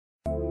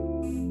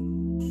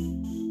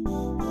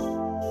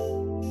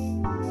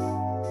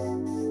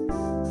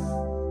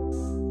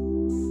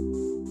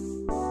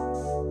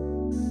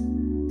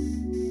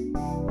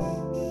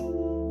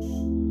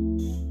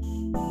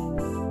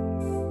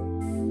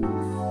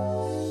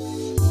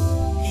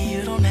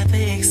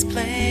they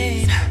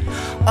explain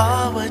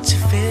all what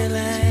you're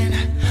feeling,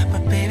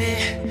 but baby,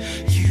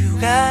 you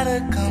gotta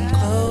come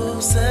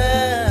closer.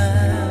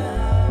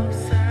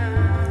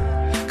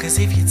 Cause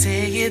if you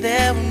take it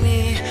there with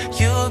me,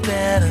 you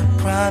better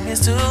promise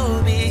to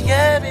be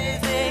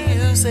everything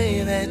you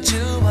say that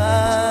you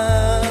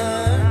are.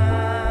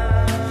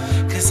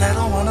 Cause I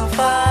don't wanna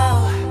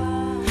fall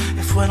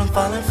if what I'm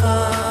falling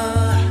for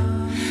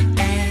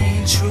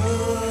ain't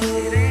true.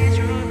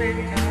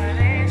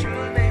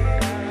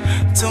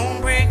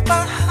 Don't break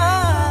my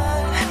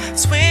heart,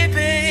 sweet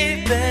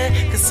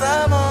baby, cause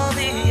I'm on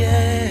the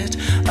edge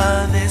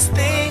of this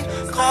thing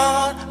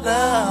called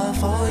love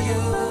for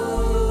you.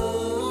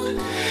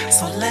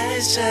 So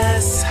let's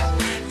just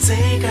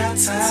take our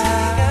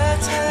time,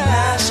 and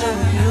I'll show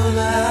you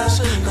love.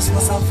 Cause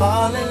once I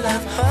fall in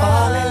love,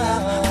 fall in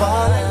love,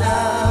 fall in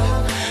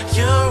love,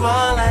 you're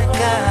all I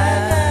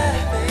got.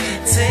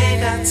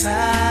 Take our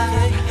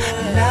time,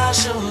 and I'll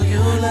show you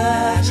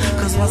love.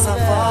 Cause once I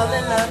fall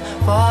in love,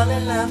 fall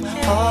in love,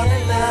 fall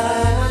in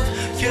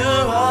love, you're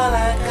all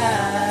I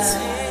got.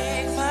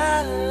 Take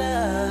my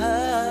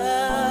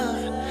love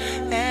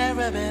and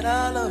rub it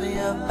all over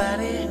your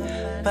body,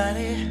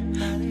 body,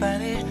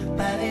 body,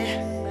 body.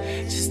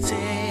 Just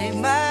take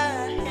my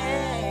hand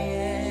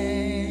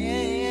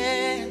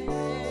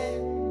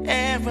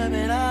and rub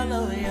it all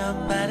over your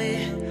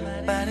body,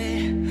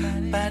 body,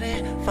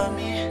 body, for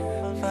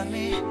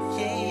me,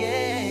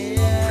 yeah,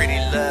 yeah. Pretty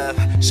love,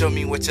 show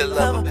me what your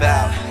love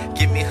about.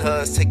 Give me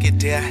hugs, take it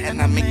there,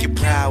 and I make you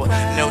proud.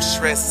 No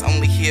stress,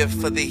 only here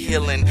for the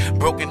healing.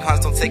 Broken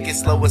hearts, don't take it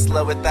slow, it's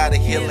love without a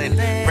healing.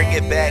 Bring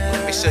it back,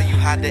 let me show you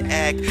how to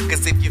act.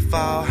 Cause if you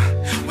fall,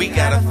 we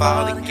gotta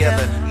fall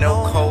together.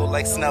 No cold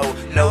like snow,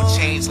 no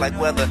change like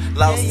weather.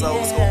 Lost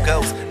souls go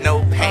ghost,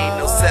 no pain,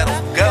 no settle,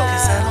 go.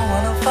 Cause I don't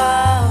wanna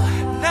fall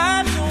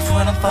if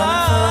what I'm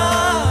falling for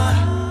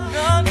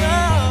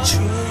ain't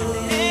true.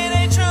 It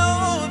ain't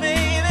true,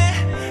 baby.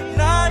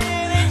 No, it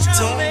ain't true,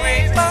 don't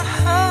break my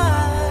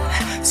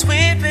heart,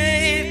 sweet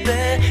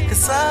baby,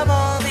 cause I'm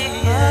on the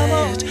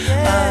edge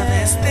of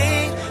this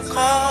thing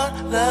called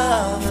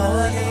love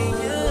for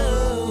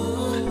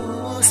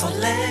you. So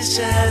let's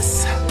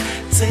just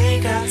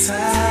take our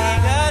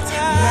time, and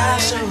I'll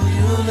show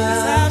you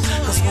love.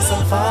 Cause once I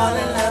fall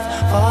in love,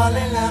 fall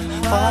in love,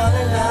 fall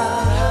in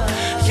love,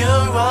 you're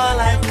all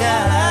I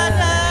got.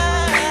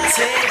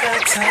 Take our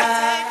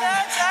time,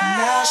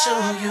 and I'll show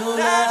you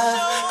love.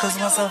 Cause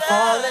once I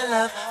fall in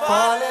love,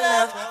 fall in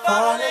love,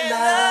 fall in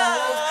love,